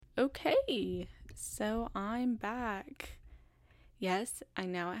Okay, so I'm back. Yes, I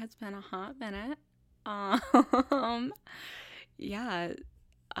know it has been a hot minute. Um, yeah,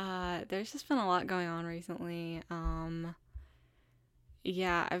 there's just been a lot going on recently.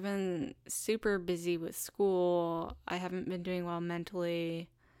 Yeah, I've been super busy with school. I haven't been doing well mentally.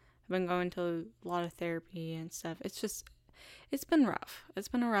 I've been going to a lot of therapy and stuff. It's been rough. It's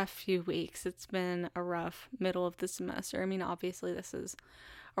been a rough few weeks. It's been a rough middle of the semester. I mean, obviously, this is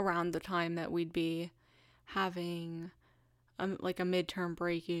around the time that we'd be having like a midterm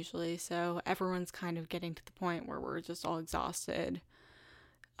break usually, so everyone's kind of getting to the point where we're just all exhausted.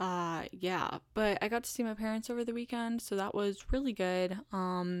 Yeah, but I got to see my parents over the weekend, so that was really good.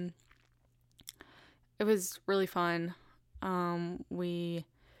 It was really fun. We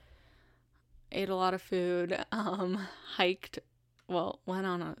ate a lot of food, hiked, well, went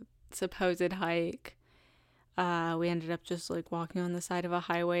on a supposed hike. We ended up just like walking on the side of a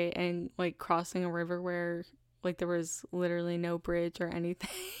highway and like crossing a river where like there was literally no bridge or anything.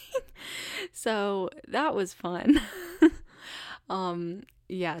 So that was fun.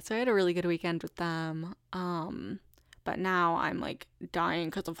 Yeah, so I had a really good weekend with them. But now I'm like dying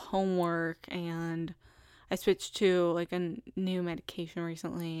because of homework, and I switched to like a new medication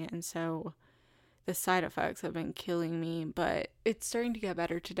recently, and so the side effects have been killing me, but it's starting to get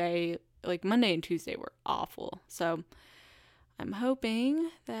better today. Like Monday and Tuesday were awful. So I'm hoping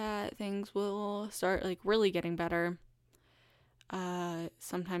that things will start like really getting better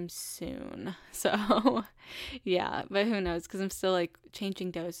sometime soon. So yeah, but who knows, cuz I'm still like changing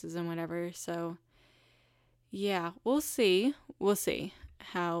doses and whatever. So yeah, we'll see. We'll see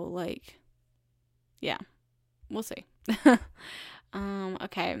how like yeah, we'll see.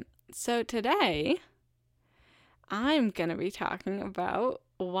 Okay. So today I'm going to be talking about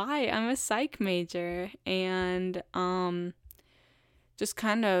why I'm a psych major and just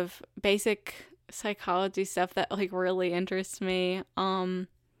kind of basic psychology stuff that like really interests me.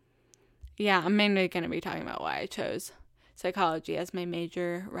 Yeah, I'm mainly going to be talking about why I chose psychology as my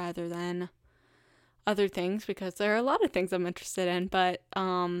major rather than other things, because there are a lot of things I'm interested in, but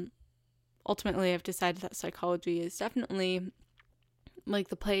ultimately I've decided that psychology is definitely like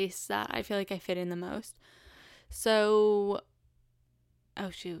the place that I feel like I fit in the most. So, oh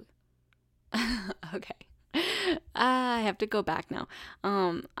shoot. Okay. I have to go back now.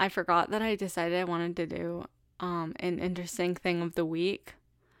 I forgot that I decided I wanted to do an interesting thing of the week.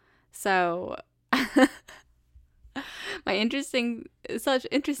 So such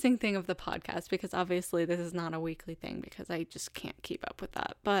interesting thing of the podcast, because obviously this is not a weekly thing because I just can't keep up with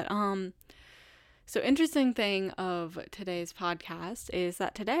that. But so interesting thing of today's podcast is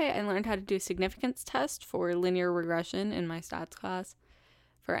that today I learned how to do a significance test for linear regression in my stats class.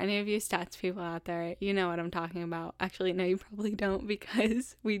 For any of you stats people out there, you know what I'm talking about. Actually, no, you probably don't,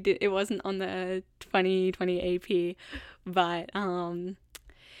 because it wasn't on the 2020 AP. But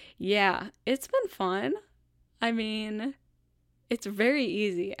yeah, it's been fun. I mean, it's very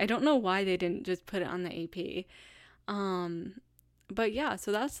easy. I don't know why they didn't just put it on the AP. But yeah,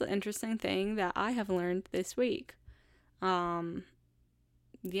 so that's the interesting thing that I have learned this week. Yeah.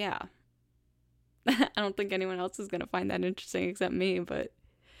 I don't think anyone else is going to find that interesting except me, but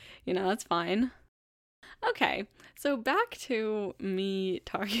that's fine. Okay, so back to me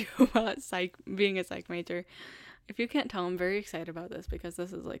talking about being a psych major. If you can't tell, I'm very excited about this, because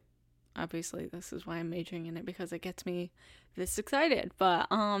this is like, obviously this is why I'm majoring in it, because it gets me this excited.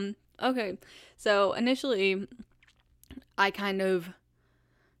 But okay, so initially I kind of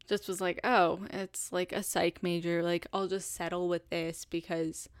just was like, oh, it's like a psych major, like I'll just settle with this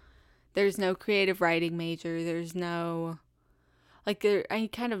because there's no creative writing major, there's no I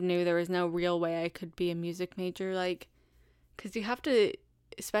kind of knew there was no real way I could be a music major, like, because you have to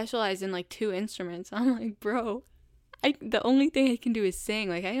specialize in like 2 instruments. I'm like, bro, the only thing I can do is sing.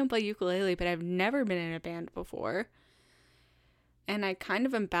 Like, I can play ukulele, but I've never been in a band before, and I kind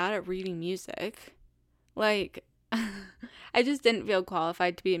of am bad at reading music. Like, I just didn't feel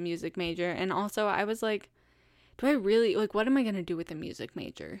qualified to be a music major. And also I was like, do I really, like, what am I gonna do with a music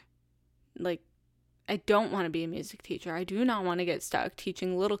major? Like, I don't want to be a music teacher. I do not want to get stuck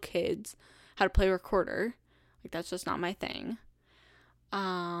teaching little kids how to play recorder. Like, that's just not my thing.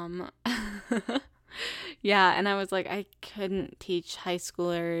 Yeah, and I was like, I couldn't teach high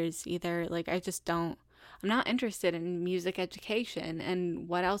schoolers either. Like, I'm not interested in music education. And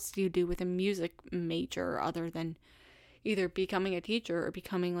what else do you do with a music major other than either becoming a teacher or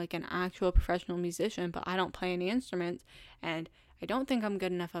becoming like an actual professional musician? But I don't play any instruments, and I don't think I'm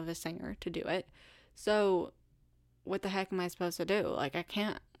good enough of a singer to do it. So what the heck am I supposed to do? Like, I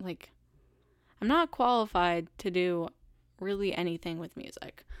can't, like, I'm not qualified to do really anything with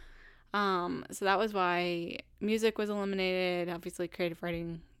music. So that was why music was eliminated. Obviously, creative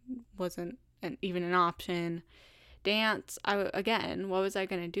writing wasn't even an option. Dance, again, what was I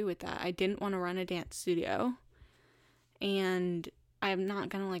going to do with that? I didn't want to run a dance studio. And I'm not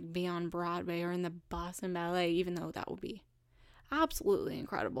going to like be on Broadway or in the Boston Ballet, even though that would be absolutely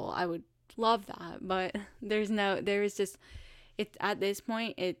incredible. I would love that. But it's at this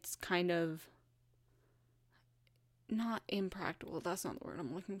point, it's kind of not impractical. That's not the word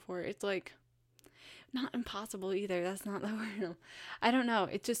I'm looking for. It's like not impossible either. That's not the word. I don't know.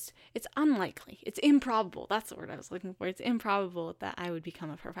 It's unlikely. It's improbable. That's the word I was looking for. It's improbable that I would become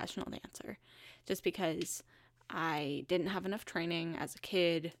a professional dancer just because I didn't have enough training as a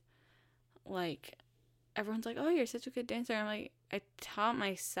kid. Like, everyone's like, oh, you're such a good dancer. I'm like, I taught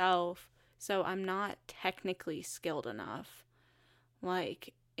myself, so I'm not technically skilled enough,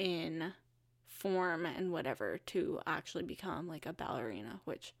 like, in form and whatever to actually become, like, a ballerina,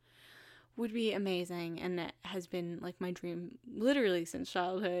 which would be amazing, and it has been, like, my dream literally since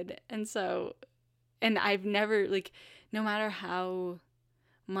childhood. And I've never, like, no matter how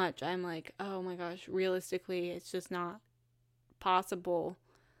much I'm like, oh my gosh, realistically, it's just not possible.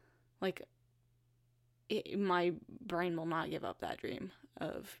 Like, my brain will not give up that dream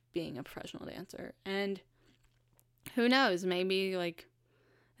of being a professional dancer. And who knows, maybe, like,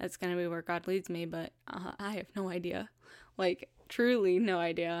 that's gonna be where God leads me, but I have no idea. Like, truly no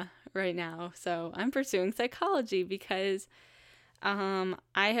idea right now. So I'm pursuing psychology because I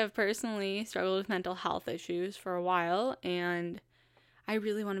have personally struggled with mental health issues for a while, and I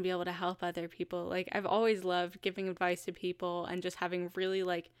really want to be able to help other people. Like, I've always loved giving advice to people and just having really,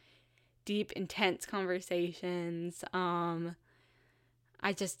 like, deep, intense conversations.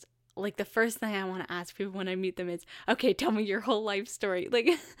 I just, like, the first thing I want to ask people when I meet them is, okay, tell me your whole life story. Like,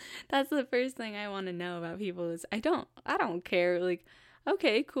 that's the first thing I want to know about people is, I don't care. Like,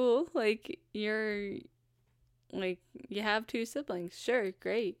 okay, cool. Like, you have 2 siblings. Sure,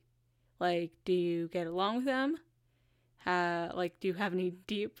 great. Like, do you get along with them? Do you have any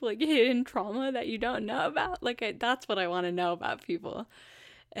deep, like, hidden trauma that you don't know about? Like, that's what I want to know about people.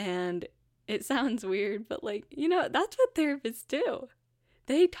 And it sounds weird, but, like, that's what therapists do.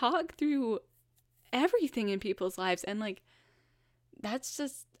 They talk through everything in people's lives, and, like, that's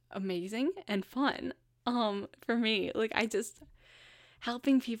just amazing and fun. For me, like,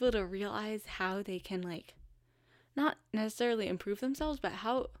 helping people to realize how they can, like, not necessarily improve themselves, but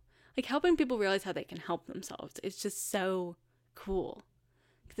helping people realize how they can help themselves. It's just so cool.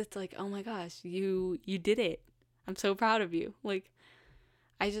 Because it's like, oh my gosh, you did it. I'm so proud of you. Like,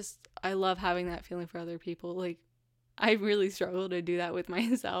 I love having that feeling for other people. Like, I really struggle to do that with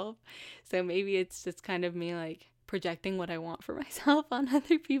myself. So maybe it's just kind of me, like, projecting what I want for myself on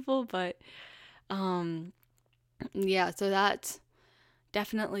other people. But, yeah, so that's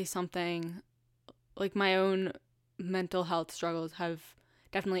definitely something, like, my own mental health struggles have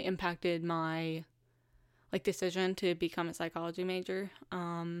definitely impacted my, like, decision to become a psychology major.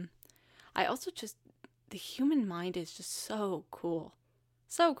 I also the human mind is just so cool.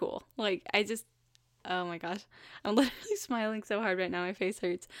 So cool. Like, oh my gosh. I'm literally smiling so hard right now. My face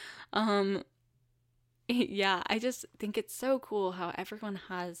hurts. Yeah, I just think it's so cool how everyone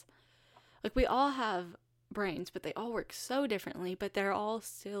has, like, we all have brains, but they all work so differently, but they're all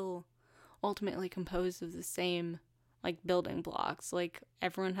still ultimately composed of the same, like, building blocks. Like,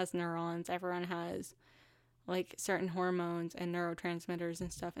 everyone has neurons, everyone has, like, certain hormones and neurotransmitters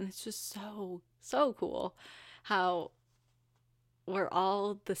and stuff, and it's just so cool how we're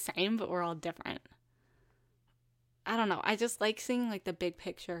all the same, but we're all different. I don't know, I just like seeing, like, the big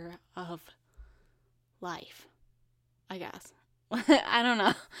picture of life, I guess. I don't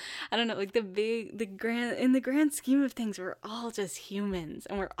know, like, in the grand scheme of things, we're all just humans,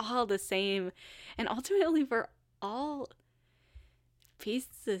 and we're all the same, and ultimately we're all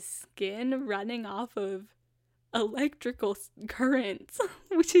pieces of skin running off of electrical currents,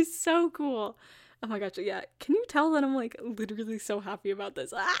 which is so cool. Oh my gosh, yeah, can you tell that I'm, like, literally so happy about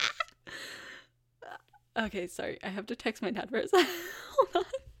this? Okay, sorry, I have to text my dad for a second. Hold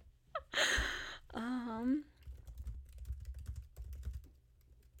on.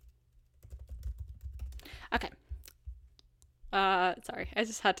 Okay. Sorry, I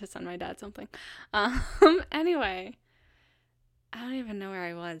just had to send my dad something. Anyway, I don't even know where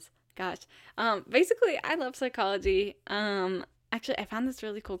I was. Gosh. Basically, I love psychology. Actually, I found this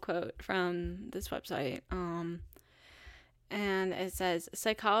really cool quote from this website. And it says,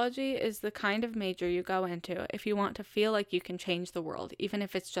 psychology is the kind of major you go into if you want to feel like you can change the world, even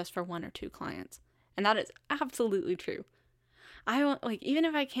if it's just for 1 or 2 clients. And that is absolutely true. I want, like, even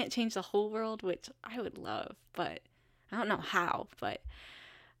if I can't change the whole world, which I would love, but I don't know how, but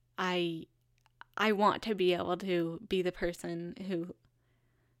I want to be able to be the person who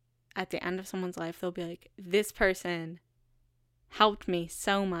at the end of someone's life, they'll be like, this person helped me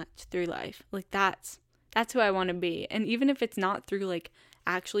so much through life. Like that's who I want to be. And even if it's not through like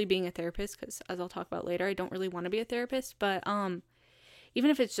actually being a therapist, because as I'll talk about later, I don't really want to be a therapist, but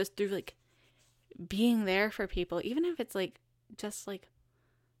even if it's just through like being there for people, even if it's like just like,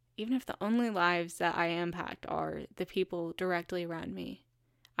 even if the only lives that I impact are the people directly around me,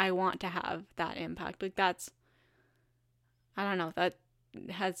 I want to have that impact. Like that's, I don't know, that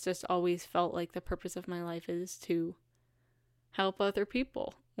has just always felt like the purpose of my life is to help other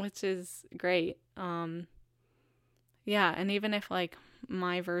people, which is great. Yeah, and even if like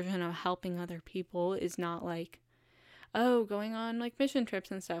my version of helping other people is not like, oh, going on like mission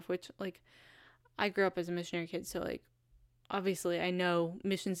trips and stuff, which like I grew up as a missionary kid, so like obviously I know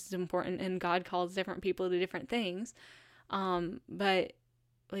missions is important and God calls different people to different things. But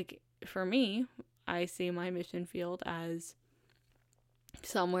like for me, I see my mission field as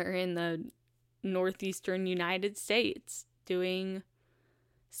somewhere in the northeastern United States doing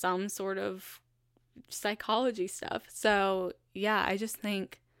some sort of psychology stuff. So yeah, I just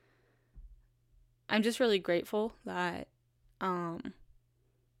think I'm just really grateful that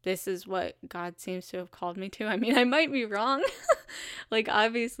this is what God seems to have called me to. I mean, I might be wrong. Like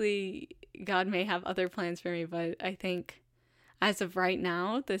obviously God may have other plans for me, but I think as of right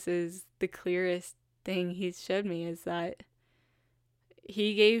now, this is the clearest thing he's showed me, is that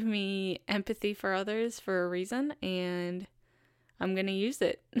he gave me empathy for others for a reason, and I'm going to use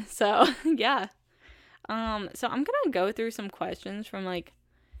it. So, yeah. So I'm going to go through some questions from like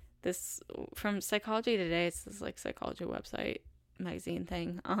this, from Psychology Today. It's this like psychology website magazine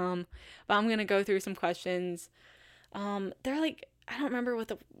thing. But I'm going to go through some questions. They're like, I don't remember what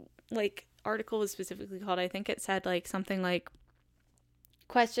the like article was specifically called. I think it said like something like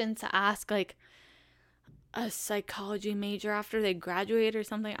questions to ask like a psychology major after they graduate or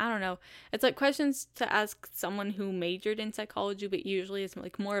something. I don't know. It's like questions to ask someone who majored in psychology, but usually it's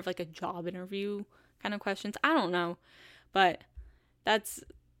like more of like a job interview kind of questions. I don't know. But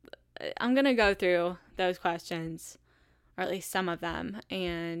I'm going to go through those questions, or at least some of them,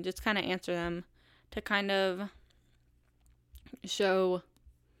 and just kind of answer them to kind of show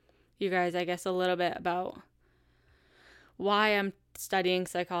you guys, I guess, a little bit about why I'm studying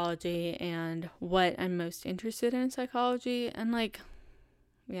psychology and what I'm most interested in psychology. And like,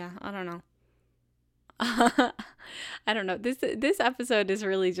 yeah, I don't know. I don't know. This episode is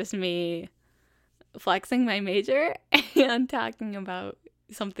really just me flexing my major and talking about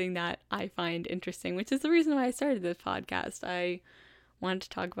something that I find interesting, which is the reason why I started this podcast. I wanted to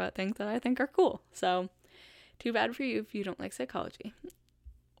talk about things that I think are cool. So, too bad for you if you don't like psychology.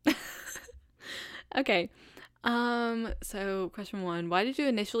 Okay. So question 1, why did you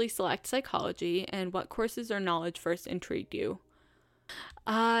initially select psychology, and what courses or knowledge first intrigued you?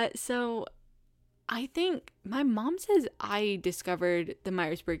 So I think my mom says I discovered the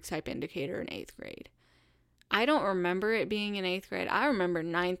Myers-Briggs type indicator in 8th grade. I don't remember it being in 8th grade. I remember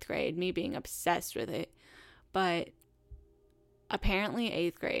 9th grade, me being obsessed with it. But apparently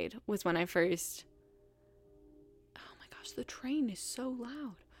 8th grade was when I first... Oh my gosh, the train is so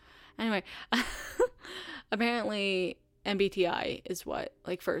loud. Anyway, apparently MBTI is what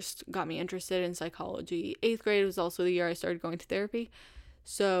like first got me interested in psychology. 8th grade was also the year I started going to therapy.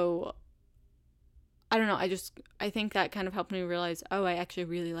 So I don't know, I think that kind of helped me realize, oh, I actually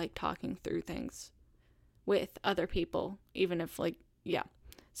really like talking through things with other people, even if like, yeah.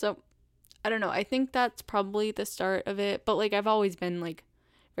 So I don't know, I think that's probably the start of it. But like I've always been like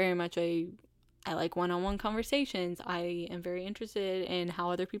very much I like one-on-one conversations. I am very interested in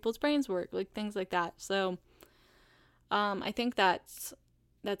how other people's brains work, like things like that. So, I think that's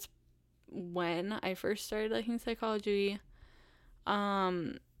when I first started liking psychology.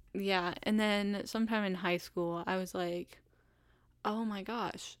 Yeah, and then sometime in high school, I was like, oh my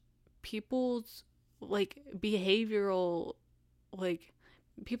gosh, people's like behavioral, like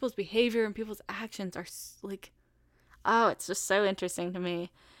people's behavior and people's actions are like, oh, it's just so interesting to me.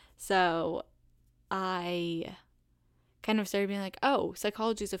 So I kind of started being like, oh,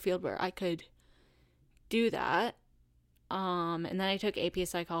 psychology is a field where I could do that. And then I took AP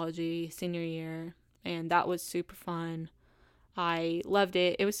Psychology senior year, and that was super fun. I loved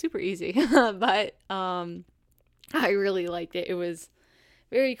it. It was super easy, but I really liked it. It was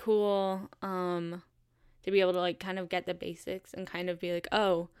very cool to be able to like kind of get the basics and kind of be like,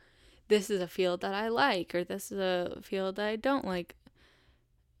 oh, this is a field that I like, or this is a field that I don't like.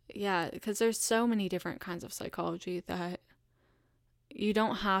 Yeah, because there's so many different kinds of psychology that you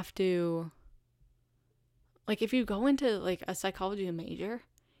don't have to like, if you go into, like, a psychology major,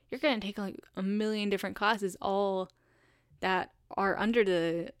 you're going to take, like, a million different classes, all that are under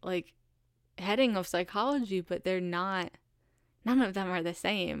the, like, heading of psychology, but none of them are the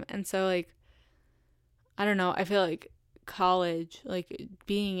same. And so, like, I don't know, I feel like college, like,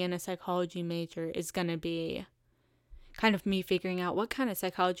 being in a psychology major is going to be kind of me figuring out what kind of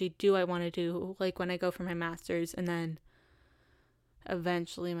psychology do I want to do, like, when I go for my master's and then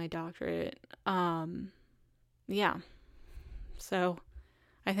eventually my doctorate. Yeah. So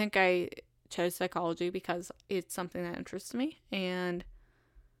I think I chose psychology because it's something that interests me. And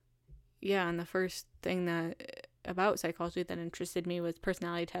yeah, and the first thing that about psychology that interested me was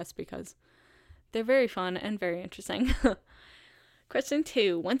personality tests because they're very fun and very interesting. Question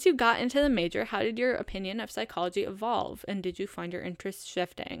 2. Once you got into the major, how did your opinion of psychology evolve? And did you find your interest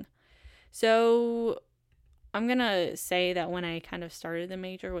shifting? So I'm going to say that when I kind of started the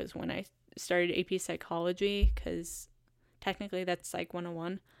major was when I started AP Psychology, because technically that's Psych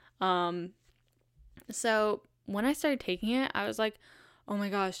 101. So when I started taking it, I was like, oh my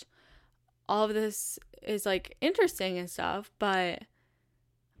gosh, all of this is, like, interesting and stuff, but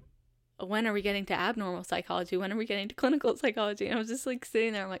when are we getting to abnormal psychology? When are we getting to clinical psychology? And I was just, like,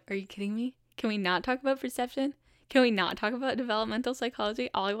 sitting there, I'm like, are you kidding me? Can we not talk about perception? Can we not talk about developmental psychology?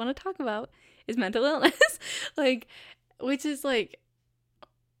 All I want to talk about is mental illness. Like, which is, like,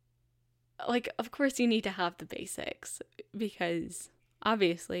 of course you need to have the basics because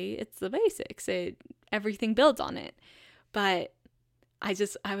obviously it's the basics. Everything builds on it. But I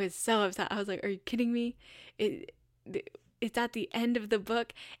was so upset. I was like, are you kidding me? It's at the end of the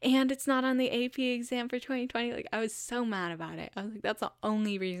book and it's not on the AP exam for 2020. Like, I was so mad about it. I was like, that's the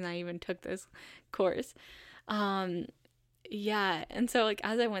only reason I even took this course. Yeah. And so, like,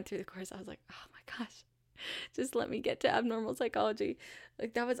 as I went through the course, I was like, oh my gosh, just let me get to abnormal psychology.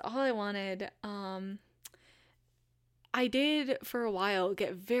 Like, that was all I wanted. I did for a while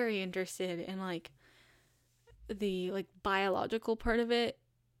get very interested in, like, the, like, biological part of it.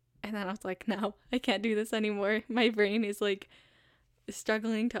 And then I was like, no, I can't do this anymore. My brain is, like,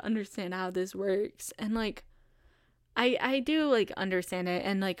 struggling to understand how this works. And, like, I do, like, understand it.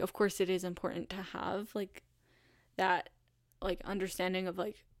 And, like, of course it is important to have, like, that, like, understanding of,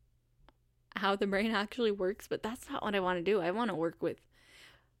 like, how the brain actually works. But that's not what I want to do. I want to work with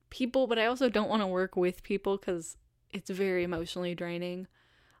people, but I also don't want to work with people because it's very emotionally draining.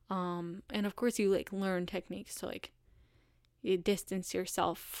 And of course you, like, learn techniques to, like, you distance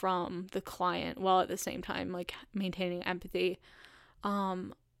yourself from the client while at the same time, like, maintaining empathy.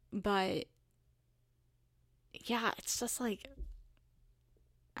 But yeah, it's just like,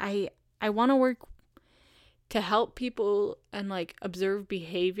 I want to work to help people and, like, observe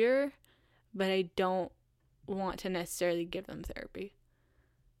behavior, but I don't want to necessarily give them therapy.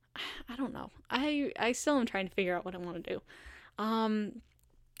 I don't know. I still am trying to figure out what I want to do.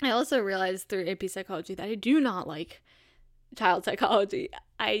 I also realized through AP Psychology that I do not like child psychology.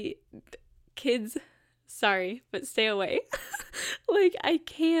 Kids, sorry, but stay away. Like, I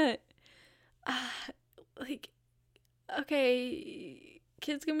can't, like, okay,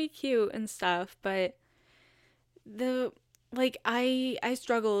 kids can be cute and stuff, but I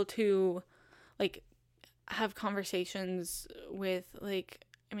struggle to, like, have conversations with, like,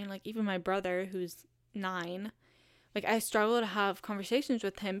 I mean, like, even my brother who's 9, like, I struggle to have conversations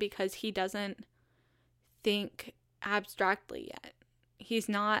with him because he doesn't think abstractly yet. He's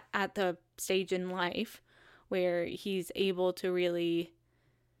not at the stage in life where he's able to really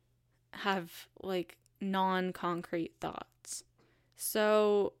have, like, non-concrete thoughts.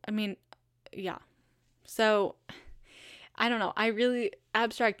 So, I mean, yeah. So, I don't know.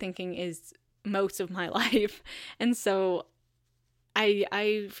 Abstract thinking is most of my life. And so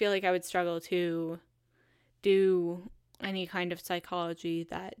I feel like I would struggle to do any kind of psychology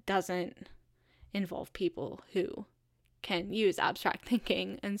that doesn't involve people who can use abstract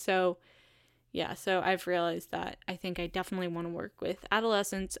thinking. And so, yeah, so I've realized that I think I definitely want to work with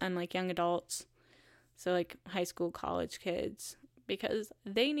adolescents and, like, young adults. So, like, high school, college kids, because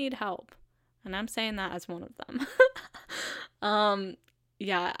they need help. And I'm saying that as one of them.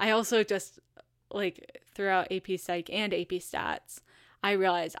 Yeah, I also just, like, throughout AP Psych and AP Stats, I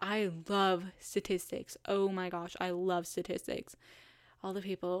realized I love statistics. Oh my gosh, I love statistics. All the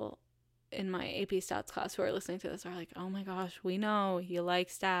people in my AP Stats class who are listening to this are like, oh my gosh, we know you like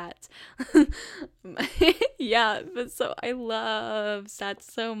stats. Yeah, but so I love stats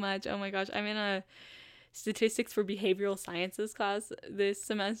so much. Oh my gosh, I'm in a statistics for behavioral sciences class this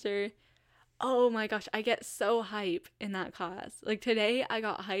semester. Oh my gosh, I get so hype in that class. Like, today I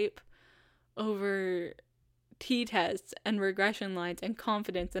got hype over t-tests and regression lines and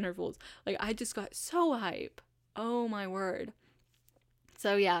confidence intervals. Like, I just got so hype. Oh my word.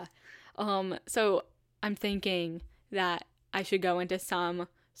 So yeah, so I'm thinking that I should go into some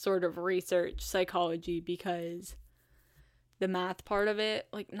sort of research psychology, because the math part of it,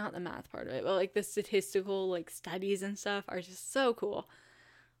 like, not the math part of it, but like the statistical like studies and stuff are just so cool.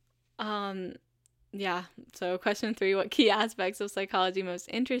 Yeah, so question 3, what key aspects of psychology most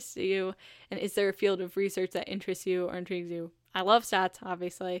interest you, and is there a field of research that interests you or intrigues you? I love stats,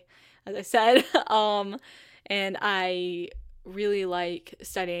 obviously, as I said, and I really like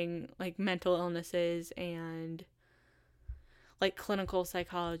studying like mental illnesses and like clinical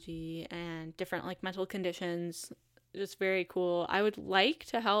psychology and different like mental conditions. Just very cool. I would like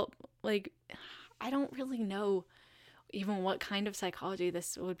to help, like, I don't really know even what kind of psychology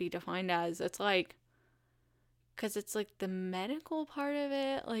this would be defined as. It's like, because it's like the medical part of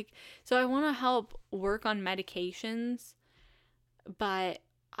it, like, so I want to help work on medications, but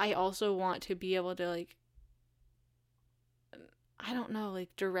I also want to be able to, like, I don't know,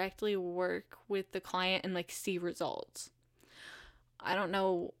 like, directly work with the client and like see results. I don't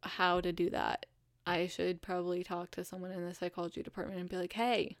know how to do that. I should probably talk to someone in the psychology department and be like,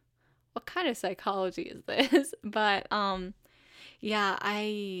 hey, what kind of psychology is this? But yeah,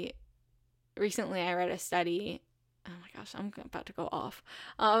 I read a study. Oh my gosh, I'm about to go off.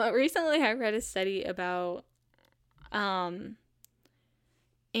 Recently I read a study about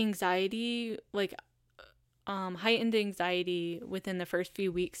anxiety, like heightened anxiety within the first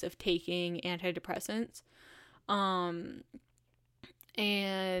few weeks of taking antidepressants.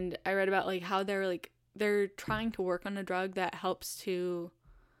 And I read about like how they're trying to work on a drug that helps to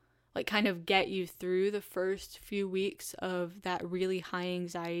like kind of get you through the first few weeks of that really high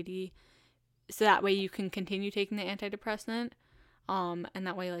anxiety, so that way you can continue taking the antidepressant, and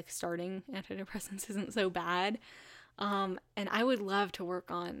that way like starting antidepressants isn't so bad. And I would love to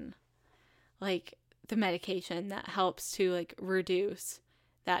work on like the medication that helps to like reduce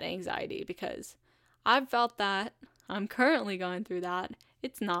that anxiety, because I've felt that. I'm currently going through that.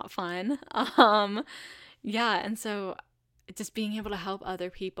 It's not fun. Yeah, and so just being able to help other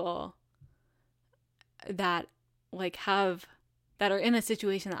people that like that are in a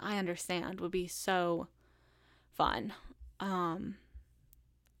situation that I understand would be so fun. I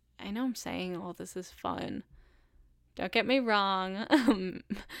know I'm saying all this is fun. Don't get me wrong.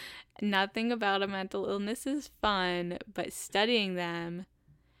 Nothing about a mental illness is fun, but studying them,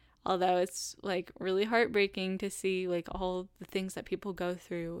 although it's like really heartbreaking to see like all the things that people go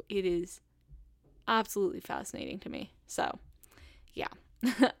through, it is absolutely fascinating to me. So, yeah.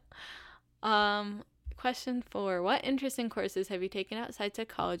 Question 4, what interesting courses have you taken outside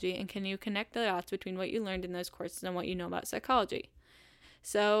psychology, and can you connect the dots between what you learned in those courses and what you know about psychology?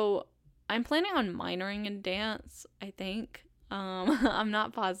 So, I'm planning on minoring in dance, I think. I'm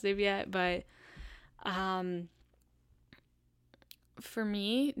not positive yet, but for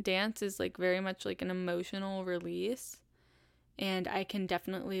me, dance is like very much like an emotional release, and I can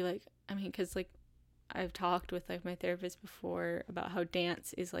definitely like, I mean, because like I've talked with like my therapist before about how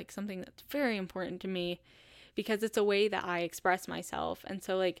dance is like something that's very important to me, because it's a way that I express myself. And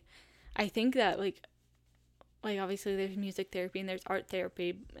so like I think that like obviously there's music therapy and there's art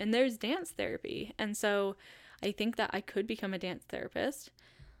therapy and there's dance therapy, and so I think that I could become a dance therapist.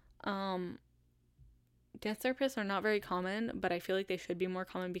 Dance therapists are not very common, but I feel like they should be more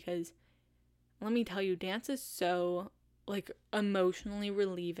common, because let me tell you, dance is so like emotionally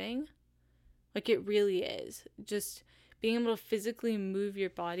relieving. Like, it really is. Just being able to physically move your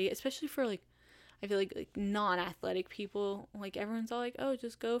body, especially for like, I feel like non-athletic people, like everyone's all like, oh,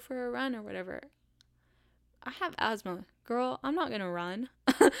 just go for a run or whatever. I have asthma, girl. I'm not gonna run.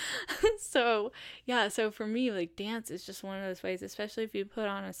 So yeah, so for me, like, dance is just one of those ways, especially if you put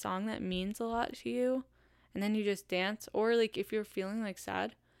on a song that means a lot to you and then you just dance, or like if you're feeling like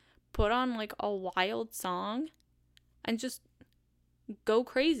sad, put on like a wild song and just go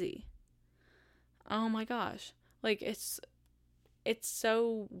crazy. Oh my gosh. Like, it's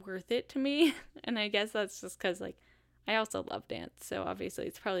so worth it to me. And I guess that's just because like I also love dance, so obviously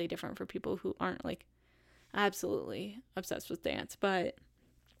it's probably different for people who aren't like absolutely obsessed with dance. But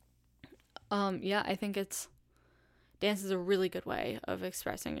yeah, I think dance is a really good way of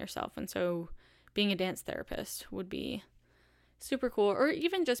expressing yourself, and so being a dance therapist would be super cool, or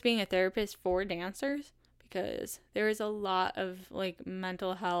even just being a therapist for dancers, because there is a lot of like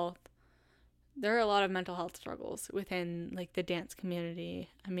mental health. There are a lot of mental health struggles within like the dance community.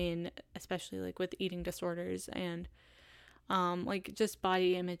 I mean, especially like with eating disorders and like just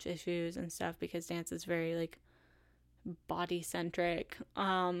body image issues and stuff, because dance is very like body centric.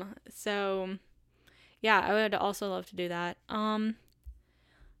 So yeah, I would also love to do that.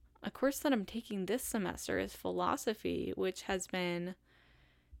 A course that I'm taking this semester is philosophy, which has been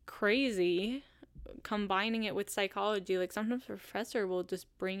crazy, combining it with psychology. Like, sometimes a professor will just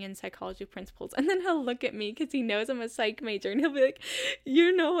bring in psychology principles and then he'll look at me because he knows I'm a psych major and he'll be like,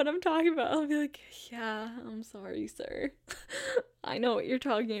 you know what I'm talking about. I'll be like, yeah, I'm sorry, sir. I know what you're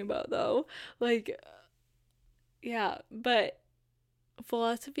talking about, though. Like, yeah, but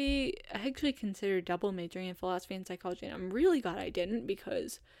philosophy, I actually considered double majoring in philosophy and psychology, and I'm really glad I didn't,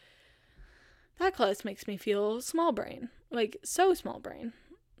 because that class makes me feel small brain. Like, so small brain.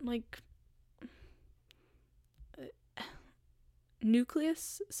 Like,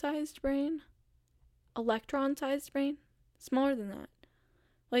 nucleus sized brain, electron sized brain, smaller than that.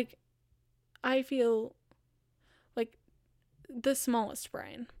 Like, I feel like the smallest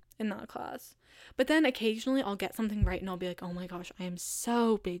brain in that class. But then occasionally I'll get something right and I'll be like, oh my gosh, I am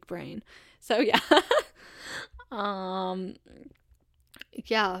so big brain. So yeah.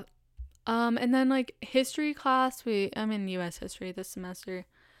 Yeah. And then, like, history class, I'm in US history this semester.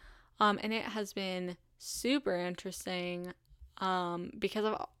 And it has been super interesting.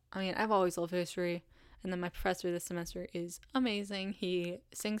 Because I've always loved history. And then my professor this semester is amazing. He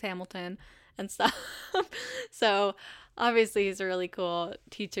sings Hamilton and stuff. So obviously he's a really cool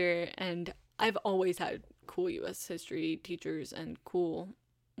teacher, and I've always had cool US history teachers and cool,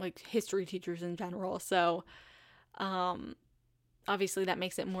 like, history teachers in general. So obviously that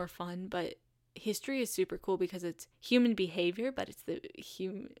makes it more fun, but history is super cool because it's human behavior, but it's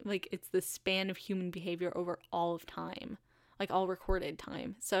it's the span of human behavior over all of time, like all recorded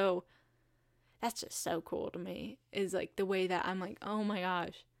time. So that's just so cool to me, is like the way that I'm like, oh my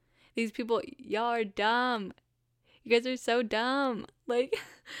gosh, these people, y'all are dumb. You guys are so dumb. Like,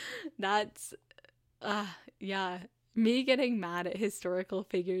 that's, yeah, me getting mad at historical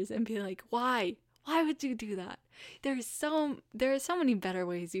figures and being like, why? Why would you do that? There are so many better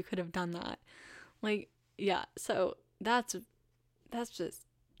ways you could have done that. Like, yeah, so that's just,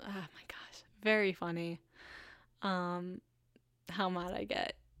 oh my gosh, very funny. How mad I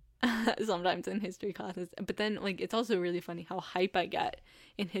get sometimes in history classes. But then, like, it's also really funny how hype I get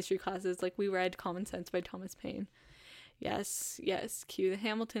in history classes. Like, we read Common Sense by Thomas Paine. Yes, cue the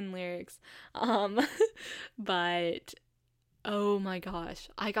Hamilton lyrics. But oh my gosh,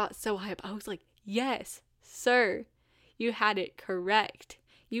 I got so hyped. I was like, yes, sir, you had it correct.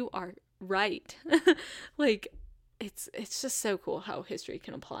 You are right. Like, it's just so cool how history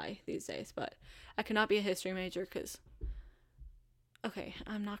can apply these days. But I cannot be a history major because, okay,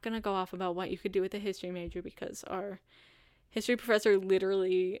 I'm not gonna go off about what you could do with a history major, because our history professor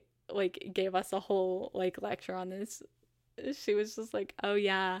literally, like, gave us a whole, like, lecture on this. She was just like, oh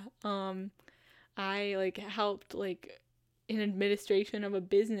yeah, I, like, helped, like, in administration of a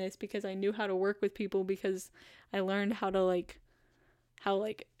business because I knew how to work with people, because I learned how I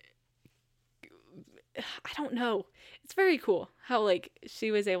don't know. It's very cool how, like,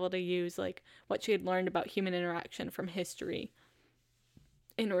 she was able to use, like, what she had learned about human interaction from history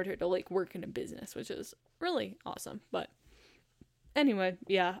in order to, like, work in a business, which is really awesome. But anyway,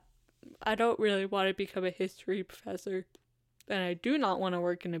 yeah, I don't really want to become a history professor, and I do not want to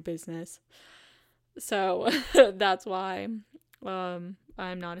work in a business. So that's why I'm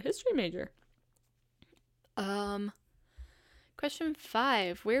not a history major. Question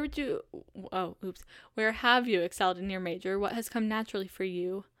 5. Where have you excelled in your major? What has come naturally for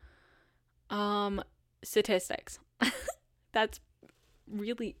you? Statistics. That's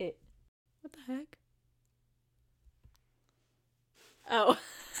really it. What the heck? Oh,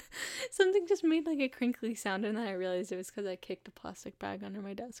 something just made, like, a crinkly sound, and then I realized it was because I kicked a plastic bag under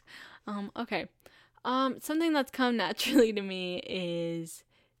my desk. Okay. Something that's come naturally to me is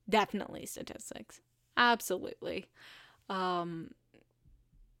definitely statistics. Absolutely.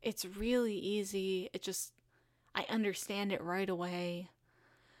 It's really easy. I understand it right away.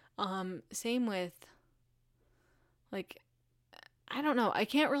 Same with, like, I don't know. I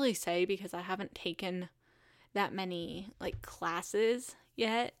can't really say because I haven't taken that many, like, classes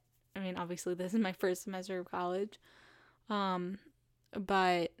yet. I mean, obviously this is my first semester of college.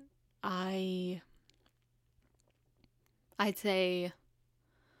 But I'd say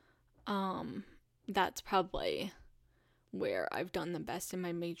that's probably where I've done the best in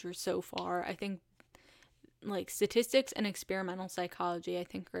my major so far. I think, like, statistics and experimental psychology, I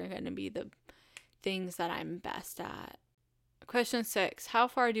think, are going to be the things that I'm best at. Question 6. How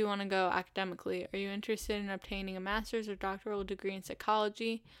far do you want to go academically? Are you interested in obtaining a master's or doctoral degree in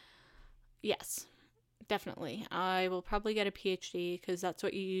psychology? Yes, definitely. I will probably get a PhD because that's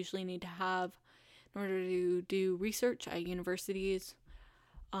what you usually need to have in order to do research at universities.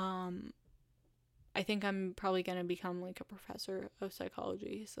 I think I'm probably going to become like a professor of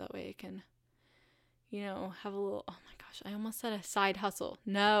psychology, so that way I can, have a little, oh my gosh, I almost said a side hustle.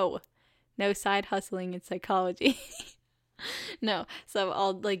 No side hustling in psychology. No, so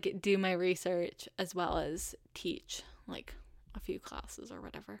I'll like do my research as well as teach like a few classes or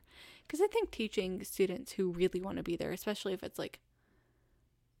whatever. Because I think teaching students who really want to be there, especially if it's like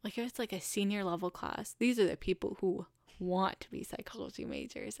if it's like a senior level class, these are the people who want to be psychology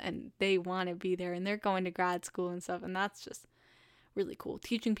majors and they want to be there and they're going to grad school and stuff, and that's just really cool.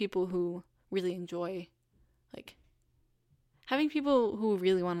 Teaching people who really enjoy, like, having people who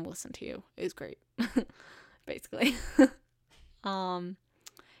really want to listen to you is great. Basically.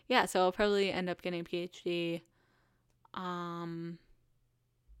 Yeah, so I'll probably end up getting a PhD.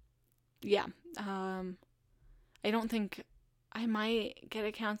 Yeah. I don't think I might get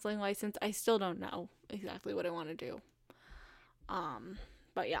a counseling license. I still don't know exactly what I want to do.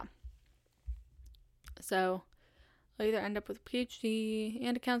 But yeah. So I'll either end up with a PhD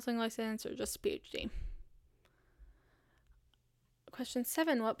and a counseling license or just a PhD. Question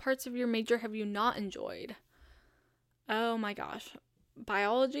 7. What parts of your major have you not enjoyed? Oh my gosh.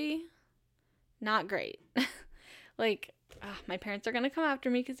 Biology? Not great. Like, my parents are going to come after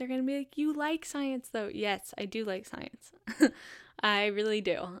me because they're going to be like, you like science though. Yes, I do like science. I really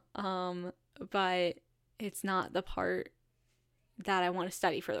do. But it's not the part that I want to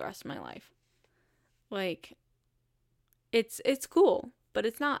study for the rest of my life. Like, it's cool, but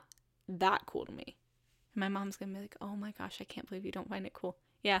it's not that cool to me. And my mom's going to be like, oh my gosh, I can't believe you don't find it cool.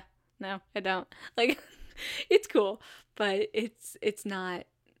 Yeah, no, I don't. Like, it's cool, but it's not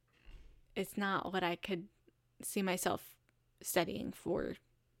what I could see myself studying for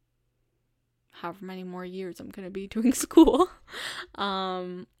however many more years I'm going to be doing school.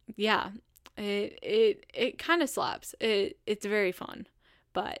 Yeah, it kind of slaps. It's very fun,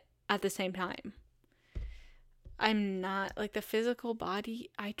 but at the same time, I'm not, like, the physical body,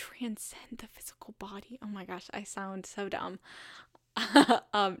 I transcend the physical body. Oh my gosh, I sound so dumb.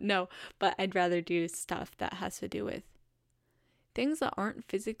 No, but I'd rather do stuff that has to do with things that aren't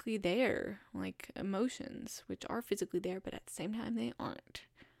physically there, like emotions, which are physically there, but at the same time they aren't.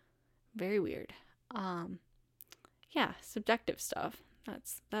 Very weird. Yeah, subjective stuff.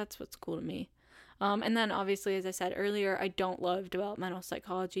 That's what's cool to me. And then obviously, as I said earlier, I don't love developmental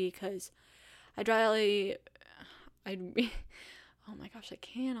psychology because oh my gosh, I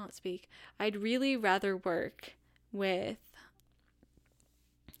cannot speak. I'd really rather work with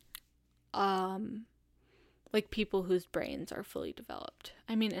like people whose brains are fully developed.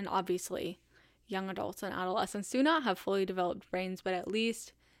 I mean, and obviously young adults and adolescents do not have fully developed brains, but at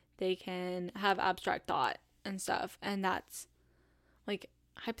least they can have abstract thought and stuff. And that's, like,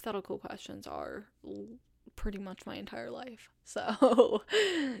 hypothetical questions are pretty much my entire life. So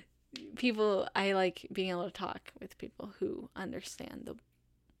I like being able to talk with people who understand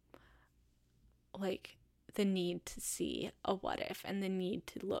the need to see a what if and the need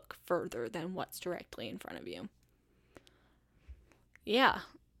to look further than what's directly in front of you. Yeah.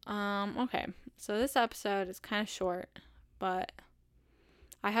 Okay. So this episode is kind of short, but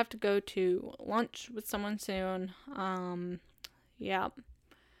I have to go to lunch with someone soon. Yeah.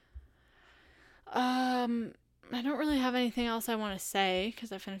 I don't really have anything else I want to say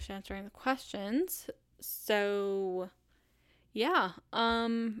because I finished answering the questions. So, yeah.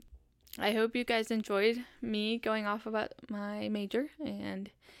 I hope you guys enjoyed me going off about my major and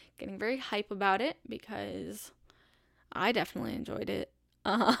getting very hype about it because I definitely enjoyed it.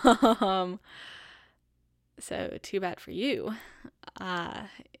 So too bad for you.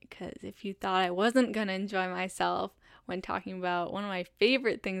 Because if you thought I wasn't gonna enjoy myself when talking about one of my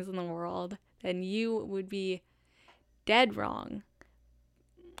favorite things in the world, then you would be dead wrong.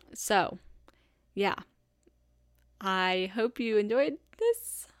 So, yeah. I hope you enjoyed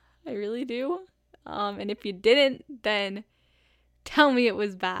this. I really do. And if you didn't, then tell me it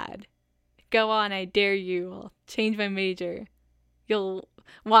was bad. Go on, I dare you. I'll change my major. You'll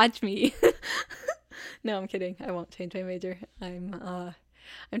watch me. No, I'm kidding. I won't change my major. I'm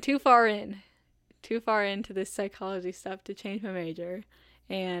too far into this psychology stuff to change my major.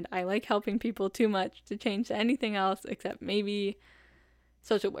 And I like helping people too much to change to anything else except maybe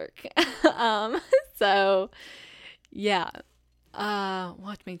social work. So yeah.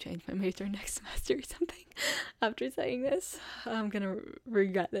 Watch me change my major next semester or something. After saying this, I'm gonna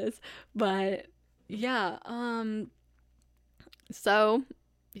regret this. But yeah, so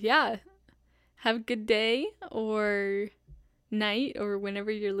yeah, have a good day or night or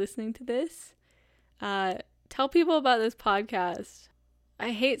whenever you're listening to this. Tell people about this podcast. I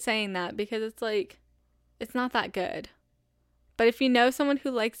hate saying that because it's like, it's not that good, But if you know someone who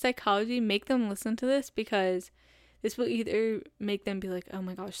likes psychology, make them listen to this, because this will either make them be like, oh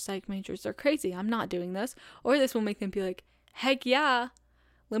my gosh, psych majors are crazy, I'm not doing this. Or this will make them be like, heck yeah,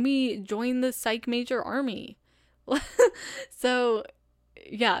 let me join the psych major army. So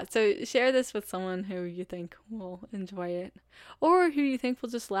yeah, so share this with someone who you think will enjoy it, or who you think will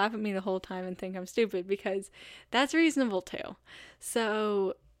just laugh at me the whole time and think I'm stupid, because that's reasonable too.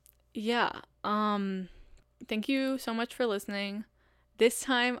 So yeah, thank you so much for listening. This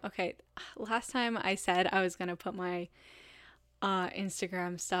time, okay, last time I said I was gonna put my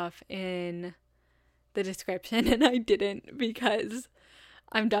Instagram stuff in the description, and I didn't, because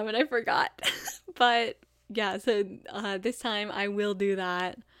I'm dumb and I forgot. But yeah, so this time I will do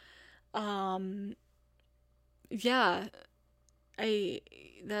that. Yeah,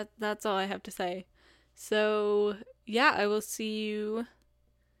 that's all I have to say. So yeah, I will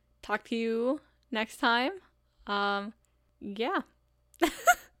talk to you next time. Yeah.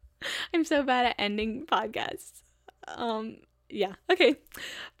 I'm so bad at ending podcasts. Yeah. Okay.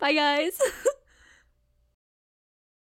 Bye, guys.